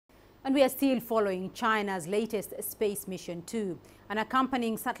And we are still following China's latest space mission too. An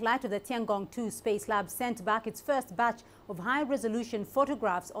accompanying satellite of the Tiangong-2 Space Lab sent back its first batch of high-resolution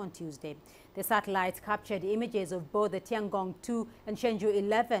photographs on Tuesday. The satellite captured images of both the Tiangong-2 and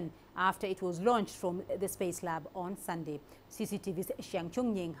Shenzhou-11 after it was launched from the Space Lab on Sunday. CCTV's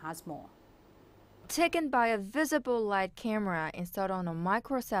Chunying has more. Taken by a visible light camera installed on a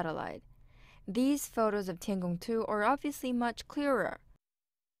microsatellite, these photos of Tiangong-2 are obviously much clearer.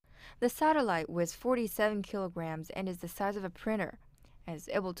 The satellite weighs 47 kilograms and is the size of a printer, and is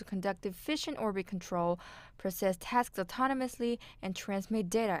able to conduct efficient orbit control, process tasks autonomously, and transmit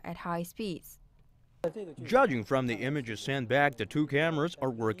data at high speeds. Judging from the images sent back, the two cameras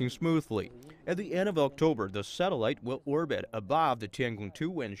are working smoothly. At the end of October, the satellite will orbit above the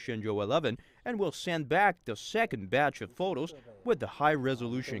Tiangong-2 and Shenzhou-11 and will send back the second batch of photos with the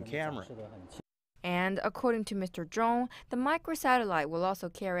high-resolution camera. And according to Mr. Zheng, the microsatellite will also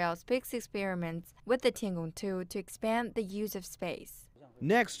carry out space experiments with the Tiangong-2 to expand the use of space.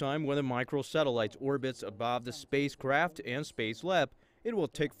 Next time, when the microsatellite orbits above the spacecraft and space lab, it will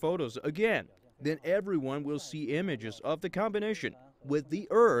take photos again. Then everyone will see images of the combination with the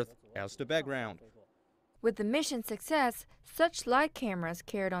Earth as the background. With the mission success, such light cameras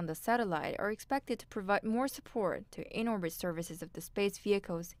carried on the satellite are expected to provide more support to in-orbit services of the space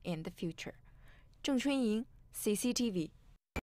vehicles in the future. Zheng, CCTV.